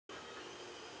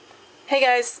Hey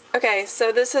guys, okay,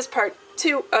 so this is part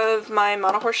 2 of my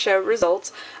monohorse show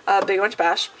results, Big Orange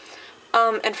Bash.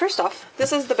 And first off,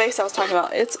 this is the base I was talking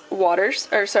about. It's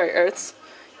Earth's.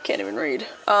 Can't even read.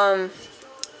 Oh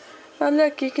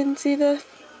look, you can see the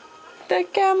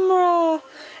camera.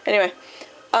 Anyway,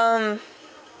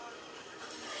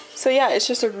 so yeah, it's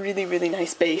just a really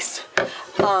nice base.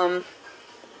 It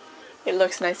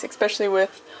looks nice, especially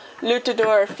with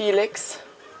Luchador Felix.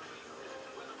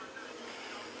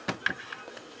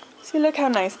 See, look how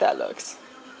nice that looks.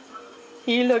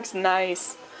 He looks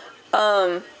nice.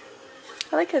 I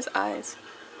like his eyes.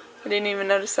 I didn't even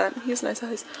notice that. He has nice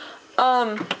eyes.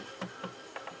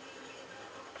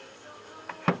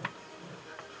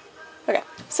 Okay,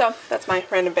 so that's my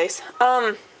random base. These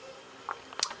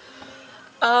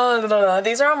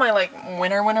are all my like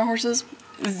winter horses.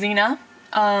 Xena.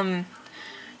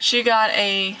 She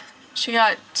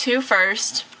got 2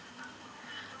 first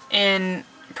in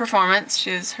performance. She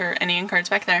has her NEN cards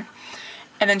back there.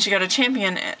 And then she got a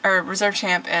champion, or reserve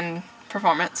champ in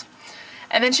performance.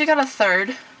 And then she got a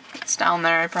 3rd. It's down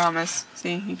there, I promise.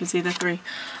 See, you can see the 3.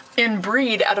 In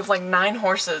breed out of like 9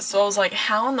 horses. So I was like,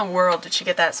 how in the world did she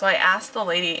get that? So I asked the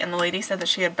lady, and the lady said that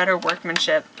she had better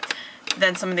workmanship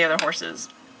than some of the other horses.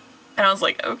 And I was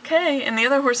like, okay. And the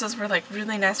other horses were like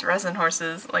really nice resin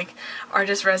horses. Like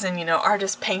artist resin, you know,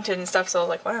 artist painted and stuff. So I was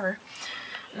like, whatever.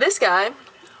 This guy,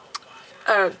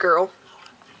 girl,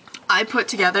 I put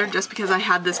together just because I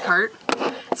had this cart.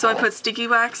 So I put sticky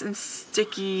wax and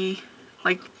sticky,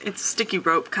 like, it's sticky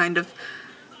rope kind of,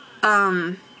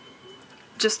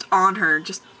 just on her,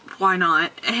 just why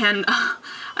not? And I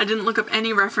didn't look up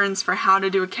any reference for how to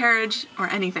do a carriage or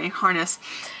anything, harness.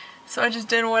 So I just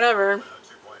did whatever.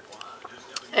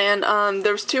 And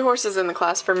there was 2 horses in the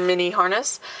class for mini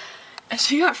harness. And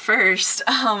she got first,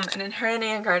 and in her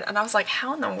NEN card, and I was like,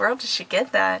 how in the world did she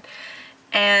get that?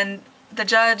 And the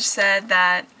judge said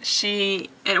that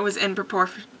it was in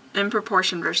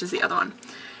proportion versus the other one.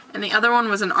 And the other one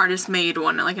was an artist-made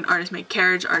one, like an artist-made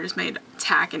carriage, artist-made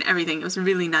tack, and everything. It was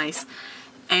really nice.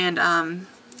 And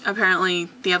apparently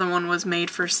the other one was made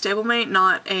for stablemate,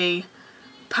 not a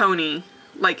pony.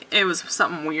 Like, it was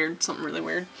something weird, something really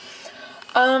weird.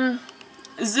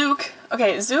 Zook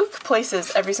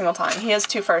places every single time. He has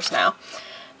 2 first now.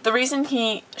 The reason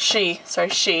she,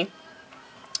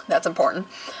 that's important.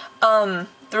 The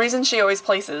reason she always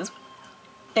places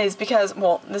is because,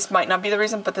 well, this might not be the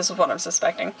reason, but this is what I'm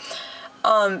suspecting.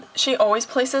 She always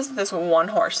places this one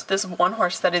horse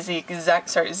that is the exact,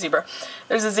 zebra.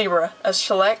 There's a zebra, a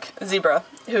shellac zebra,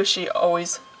 who she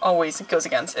always goes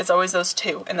against. It's always those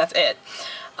 2, and that's it.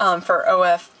 For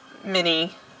OF,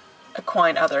 mini,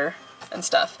 equine other, and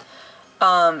stuff.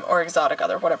 Or exotic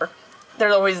other, whatever.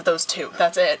 There's always those 2,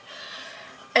 that's it.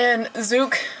 And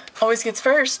Zook always gets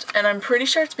first, and I'm pretty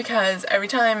sure it's because every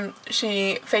time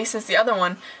she faces the other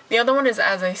one is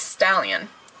as a stallion.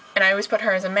 And I always put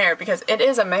her as a mare, because it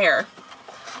is a mare.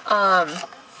 There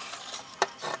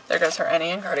goes her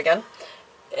NEN card again.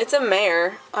 It's a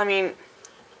mare. I mean,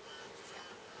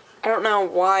 I don't know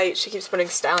why she keeps putting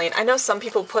stallion. I know some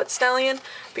people put stallion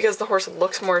because the horse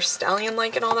looks more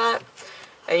stallion-like and all that.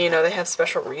 And you know, they have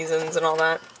special reasons and all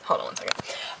that. Hold on one second.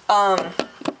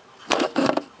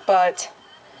 But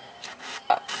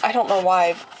I don't know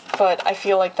why, but I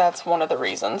feel like that's one of the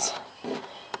reasons.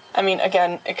 I mean,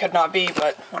 again, it could not be,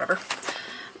 but whatever.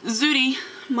 Zooty,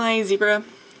 my zebra,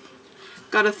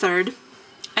 got a 3rd.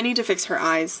 I need to fix her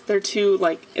eyes. They're too,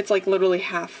 like, it's like literally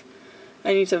half.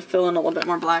 I need to fill in a little bit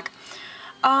more black.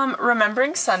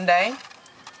 Remembering Sunday,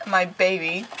 my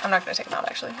baby, I'm not going to take him out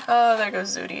actually. Oh, there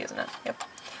goes Zooty, isn't it? Yep.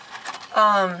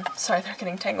 Sorry, they're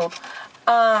getting tangled.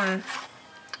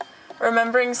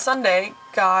 Remembering Sunday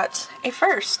got a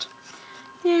 1st.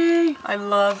 Yay! I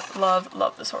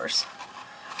love this horse.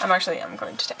 I'm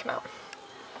going to take him out.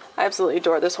 I absolutely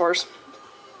adore this horse.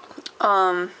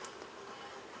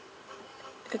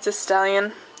 It's a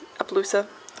stallion, Appaloosa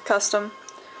custom,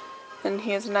 and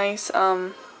he has a nice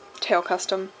tail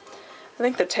custom. I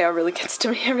think the tail really gets to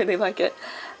me. I really like it.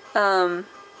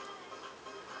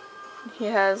 He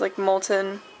has like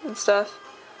molten and stuff.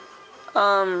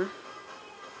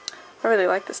 I really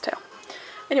like this tail.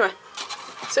 Anyway,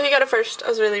 so he got a 1st. I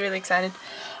was really excited.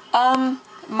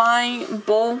 My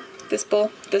bull, this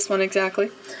one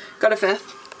exactly, got a 5th.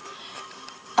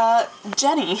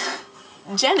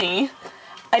 Jenny,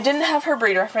 I didn't have her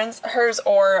breed reference, hers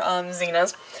or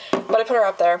Xena's, but I put her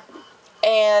up there.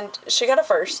 And she got a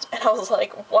 1st, and I was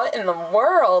like, what in the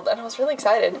world? And I was really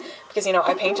excited, because, you know,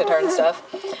 I painted her and stuff.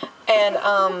 And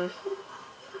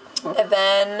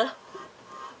then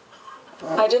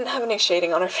I didn't have any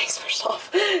shading on her face first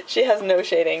off. She has no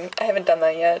shading. I haven't done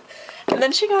that yet. And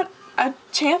then she got a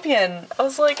champion. I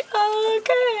was like,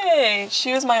 okay.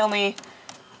 She was my only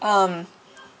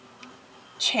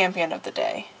champion of the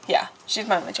day. Yeah, she's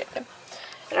my only champion.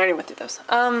 And I already went through those.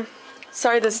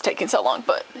 Sorry this is taking so long,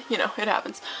 but you know, it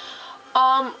happens.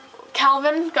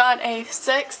 Calvin got a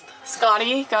 6th.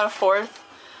 Scotty got a 4th.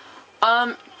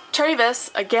 Travis,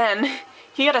 again,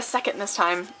 he got a 2nd this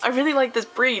time. I really like this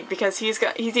breed because he's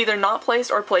either not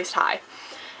placed or placed high.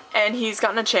 And he's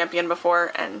gotten a champion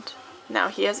before, and now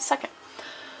he has a 2nd.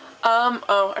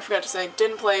 Oh, I forgot to say,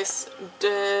 didn't place,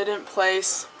 didn't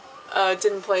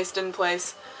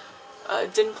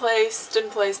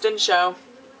show.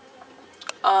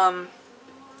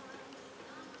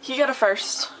 He got a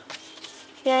 1st.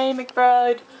 Yay,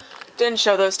 McBride. Didn't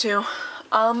show those two.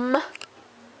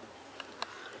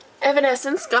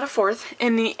 Evanescence got a 4th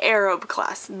in the Arab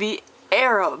class. The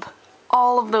Arab.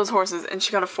 All of those horses, and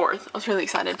she got a 4th. I was really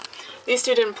excited. These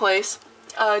two didn't place.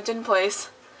 He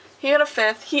got a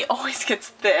 5th. He always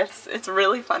gets 5ths. It's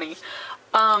really funny.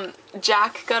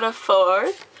 Jack got a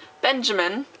 4th.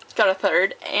 Benjamin got a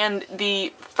 3rd. And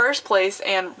the 1st place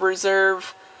and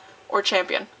reserve or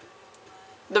champion.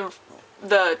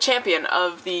 The champion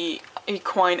of the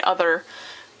equine other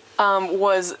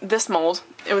was this mold.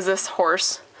 It was this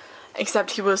horse.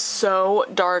 Except he was so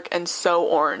dark and so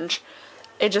orange.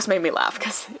 It just made me laugh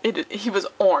because he was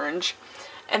orange.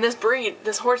 And this breed,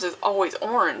 this horse is always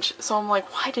orange. So I'm like,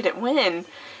 why did it win?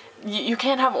 You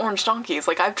can't have orange donkeys.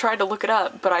 Like, I've tried to look it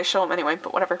up, but I show them anyway,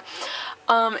 but whatever.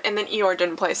 And then Eeyore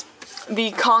didn't place.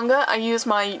 The Conga, I used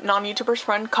my non-YouTuber's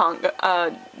friend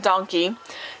Conga, Donkey,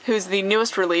 who's the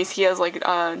newest release. He has like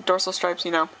dorsal stripes,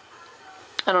 you know.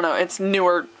 I don't know, it's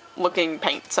newer looking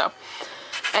paint, so.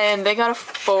 And they got a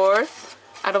 4th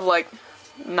out of like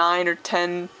 9 or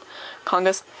 10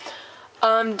 Congas.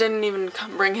 Didn't even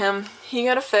bring him. He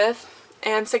got a 5th,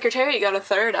 and Secretary got a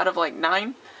 3rd out of like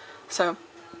 9. So,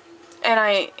 and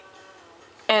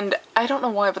I don't know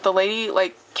why, but the lady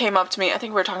like came up to me. I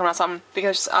think we were talking about something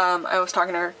because I was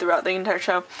talking to her throughout the entire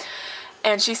show,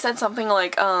 and she said something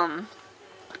like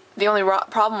the only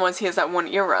problem was he has that one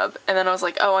ear rub. And then I was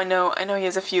like, oh, I know he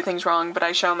has a few things wrong, but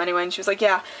I show him anyway. And she was like,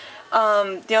 yeah.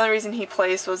 The only reason he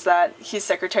placed was that he's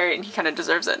Secretary and he kind of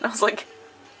deserves it. And I was like,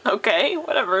 okay,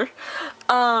 whatever.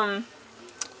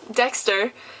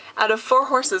 Dexter, out of 4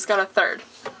 horses, got a 3rd.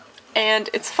 And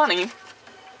it's funny.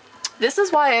 This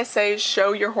is why I say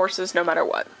show your horses no matter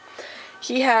what.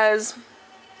 He has,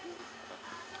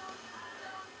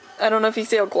 I don't know if you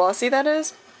see how glossy that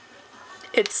is.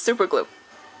 It's super glue.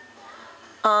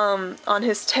 On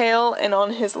his tail and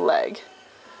on his leg.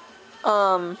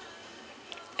 And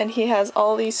he has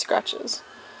all these scratches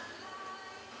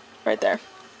right there.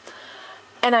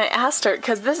 And I asked her,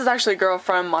 because this is actually a girl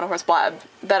from Monohorse Blab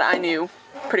that I knew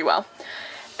pretty well.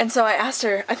 And so I asked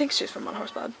her, I think she's from Monohorse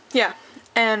Blab. Yeah.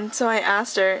 And so I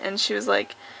asked her, and she was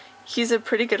like, he's a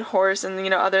pretty good horse, and,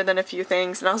 you know, other than a few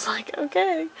things. And I was like,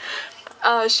 okay.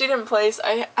 She didn't place.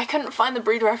 I couldn't find the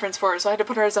breed reference for her, so I had to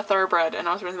put her as a thoroughbred, and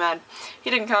I was really mad.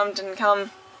 He didn't come.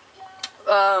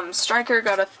 Striker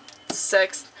got a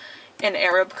 6th in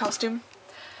Arab costume.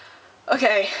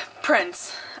 Okay,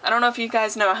 Prince. I don't know if you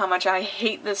guys know how much I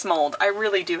hate this mold. I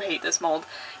really do hate this mold.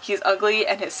 He's ugly,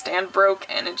 and his stand broke,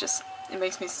 and it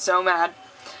makes me so mad.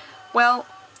 Well,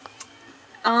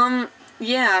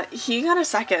 yeah, he got a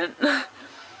 2nd.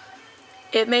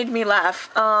 It made me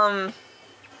laugh.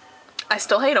 I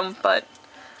still hate him, but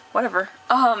whatever.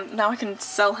 Now I can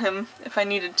sell him if I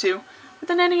needed to with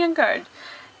an Indian card.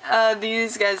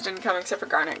 These guys didn't come except for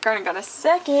Garnet. Garnet got a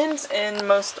 2nd in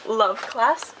most loved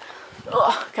class.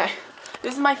 Ugh, okay.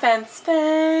 This is my fence.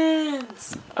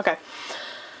 Okay.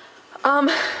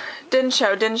 Didn't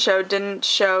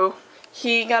show.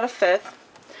 He got a 5th.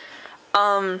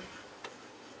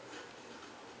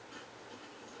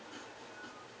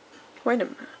 Wait a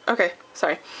minute. Okay,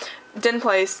 sorry. Didn't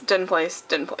place.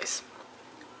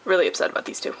 Really upset about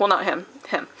these two. Well, not him.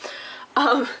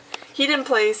 He didn't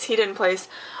place.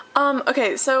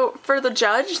 Okay, so for the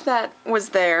judge that was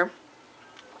there,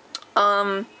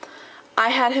 I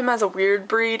had him as a weird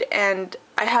breed, and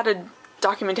I had a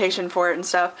documentation for it and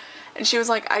stuff, and she was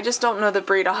like, I just don't know the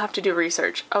breed, I'll have to do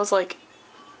research. I was like,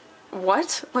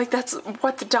 what? Like, that's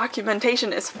what the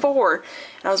documentation is for.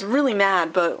 And I was really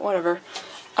mad, but whatever.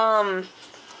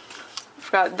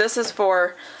 Forgot, this is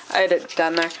for, I had it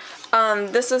down there.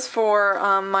 This is for,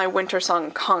 my winter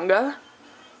song, Conga.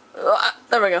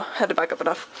 There we go, had to back up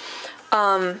enough.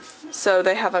 So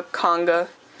they have a Conga,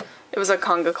 it was a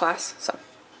Conga class, so.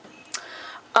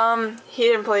 He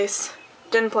didn't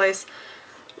place.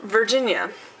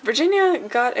 Virginia Virginia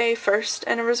got a first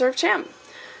and a reserve champ.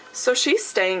 So she's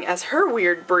staying as her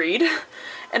weird breed.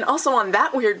 And also on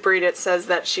that weird breed it says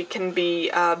that she can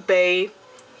be bay,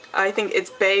 I think it's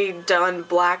bay, dun,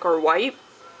 black, or white.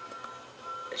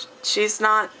 She's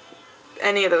not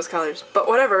any of those colors, but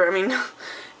whatever, I mean,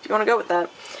 if you want to go with that.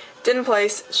 Didn't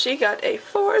place. She got a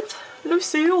 4th.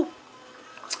 Lucille.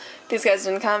 These guys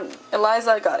didn't come.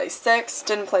 Eliza got a 6.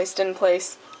 Didn't place, didn't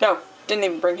place. No, didn't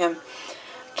even bring him.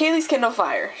 Kaylee's Kindle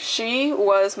Fire. She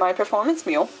was my performance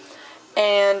mule.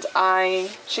 And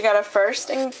she got a 1st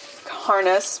in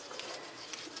harness.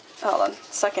 Hold on,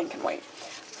 2nd can wait.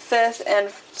 5th and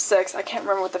 6th. I can't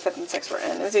remember what the 5th and 6th were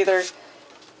in. It was either,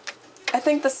 I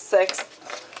think the 6th.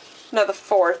 No, the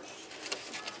 4th.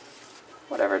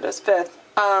 Whatever it is, 5th.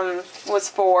 Was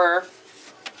for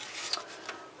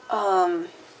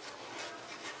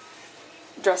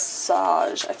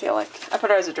dressage, I feel like. I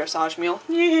put her as a dressage mule.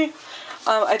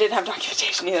 I didn't have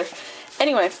documentation either.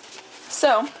 Anyway,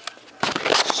 so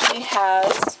she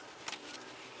has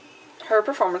her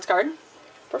performance card.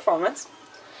 Performance.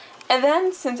 And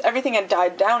then, since everything had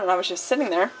died down and I was just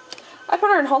sitting there, I put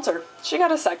her in halter. She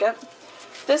got a 2nd.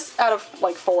 This out of,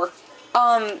 like, 4.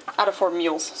 Out of 4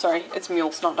 mules. Sorry, it's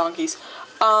mules, not donkeys.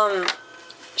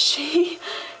 She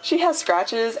has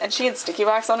scratches, and she had sticky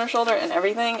wax on her shoulder and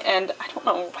everything, and I don't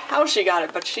know how she got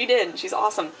it, but she did, and she's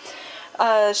awesome.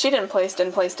 She didn't place,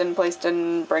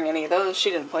 didn't bring any of those.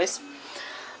 She didn't place.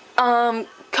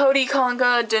 Cody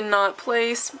Conga did not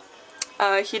place.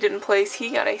 He didn't place. He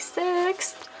got a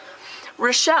 6th.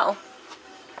 Rochelle.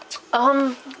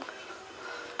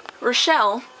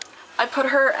 Rochelle, I put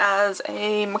her as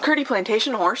a McCurdy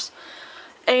Plantation horse,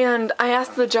 and I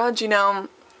asked the judge, you know,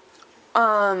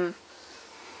 oh,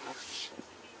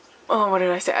 what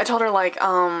did I say? I told her, like,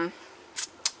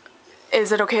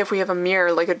 is it okay if we have a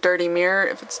mirror, like a dirty mirror,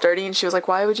 if it's dirty? And she was like,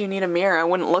 why would you need a mirror? I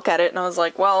wouldn't look at it. And I was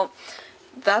like, well,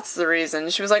 that's the reason.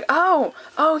 She was like, oh,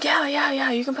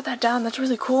 yeah, you can put that down. That's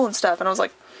really cool and stuff. And I was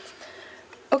like,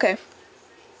 okay.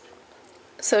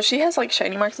 So she has, like,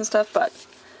 shiny marks and stuff, but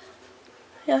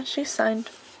yeah, she's signed.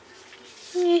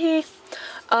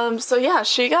 So yeah,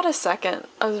 she got a 2nd.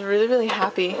 I was really, really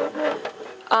happy.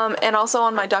 And also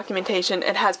on my documentation,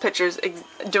 it has pictures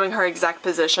doing her exact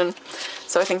position,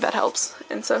 so I think that helps.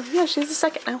 And so, yeah, she's a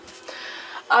 2nd now.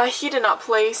 He did not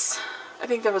place. I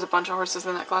think there was a bunch of horses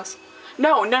in that class.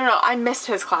 No, I missed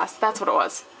his class. That's what it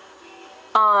was.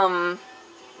 I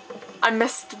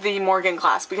missed the Morgan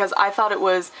class because I thought it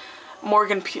was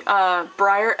Morgan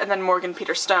Breyer and then Morgan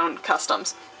Peter Stone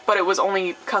customs. But it was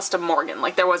only custom Morgan.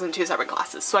 Like, there wasn't 2 separate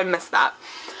classes, so I missed that.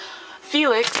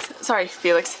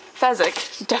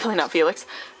 Fezzik, definitely not Felix,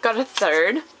 got a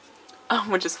 3rd,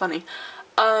 which is funny.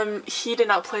 He did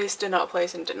not place,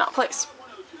 and did not place.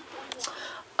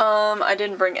 I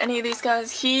didn't bring any of these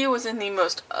guys. He was in the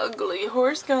most ugly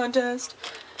horse contest,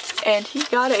 and he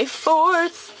got a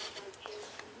 4th.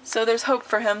 So there's hope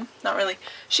for him. Not really.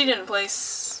 She didn't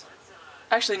place.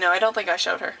 Actually, no, I don't think I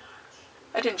showed her.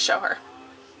 I didn't show her.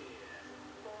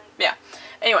 Yeah.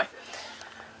 Anyway.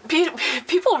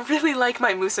 People really like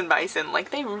my Moose and Bison.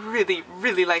 Like, they really,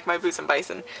 really like my Moose and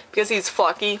Bison. Because he's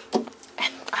flocky.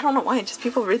 And I don't know why, just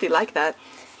people really like that.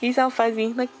 He's all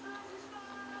fuzzy. Like,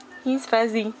 he's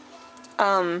fuzzy.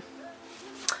 So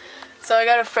I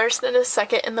got a 1st and a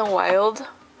 2nd in the wild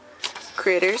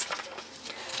creators.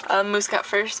 Moose got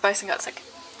 1st, Bison got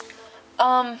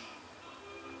 2nd.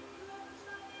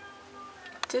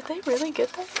 Did they really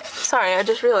get that? Sorry, I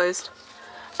just realized.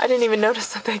 I didn't even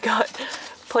notice that they got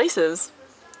places.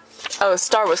 Oh,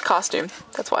 Star was costume.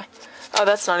 That's why. Oh,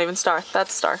 that's not even Star.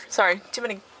 That's Star. Sorry, too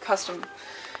many custom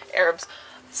Arabs.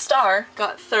 Star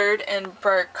got 3rd in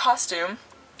Burke costume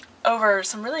over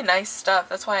some really nice stuff.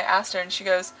 That's why I asked her, and she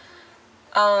goes,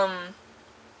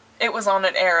 it was on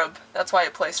an Arab. That's why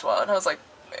it placed well. And I was like,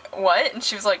 what? And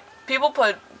she was like, people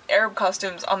put Arab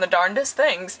costumes on the darndest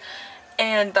things,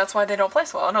 and that's why they don't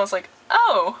place well. And I was like,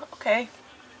 oh, okay.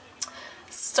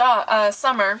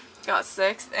 Summer got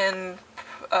 6th and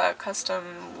custom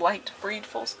light breed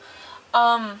foals.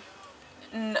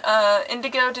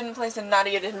 Indigo didn't place and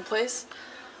Nadia didn't place.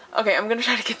 Okay, I'm gonna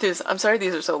try to get this. I'm sorry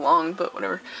these are so long, but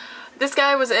whatever. This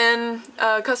guy was in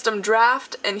custom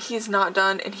draft and he's not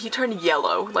done, and he turned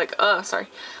yellow. Like, sorry.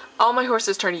 All my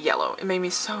horses turned yellow. It made me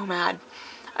so mad.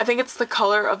 I think it's the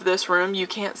color of this room. You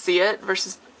can't see it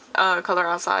versus color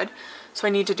outside. So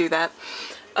I need to do that.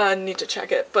 Need to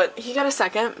check it. But he got a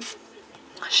 2nd.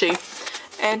 She.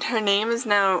 And her name is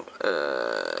now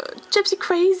Gypsy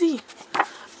Crazy.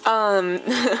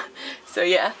 So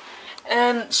yeah.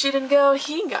 And she didn't go.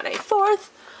 He got a 4th.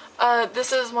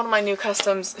 This is one of my new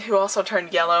customs who also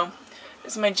turned yellow.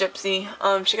 This is my Gypsy.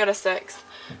 She got a 6.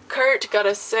 Kurt got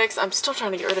a 6. I'm still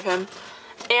trying to get rid of him.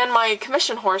 And my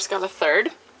commission horse got a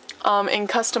 3rd. In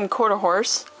custom quarter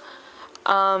horse.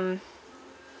 So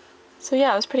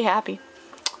yeah, I was pretty happy.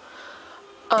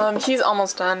 He's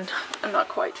almost done. I'm not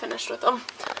quite finished with him.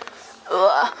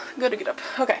 Ugh, gotta get up.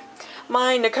 Okay.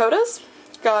 My Nakotas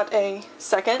got a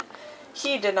 2nd.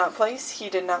 He did not place, he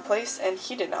did not place, and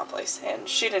he did not place, and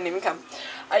she didn't even come.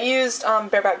 I used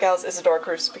Bareback Gal's Isadora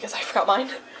Cruz because I forgot mine.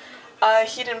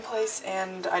 He didn't place,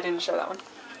 and I didn't show that one.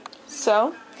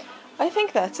 So, I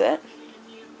think that's it.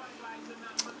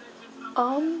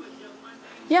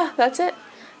 Yeah, that's it.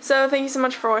 So, thank you so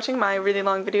much for watching my really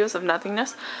long videos of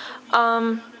nothingness.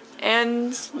 And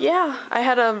yeah, I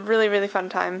had a really, really fun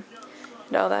time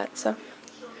and all that, so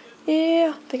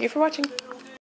yeah, thank you for watching.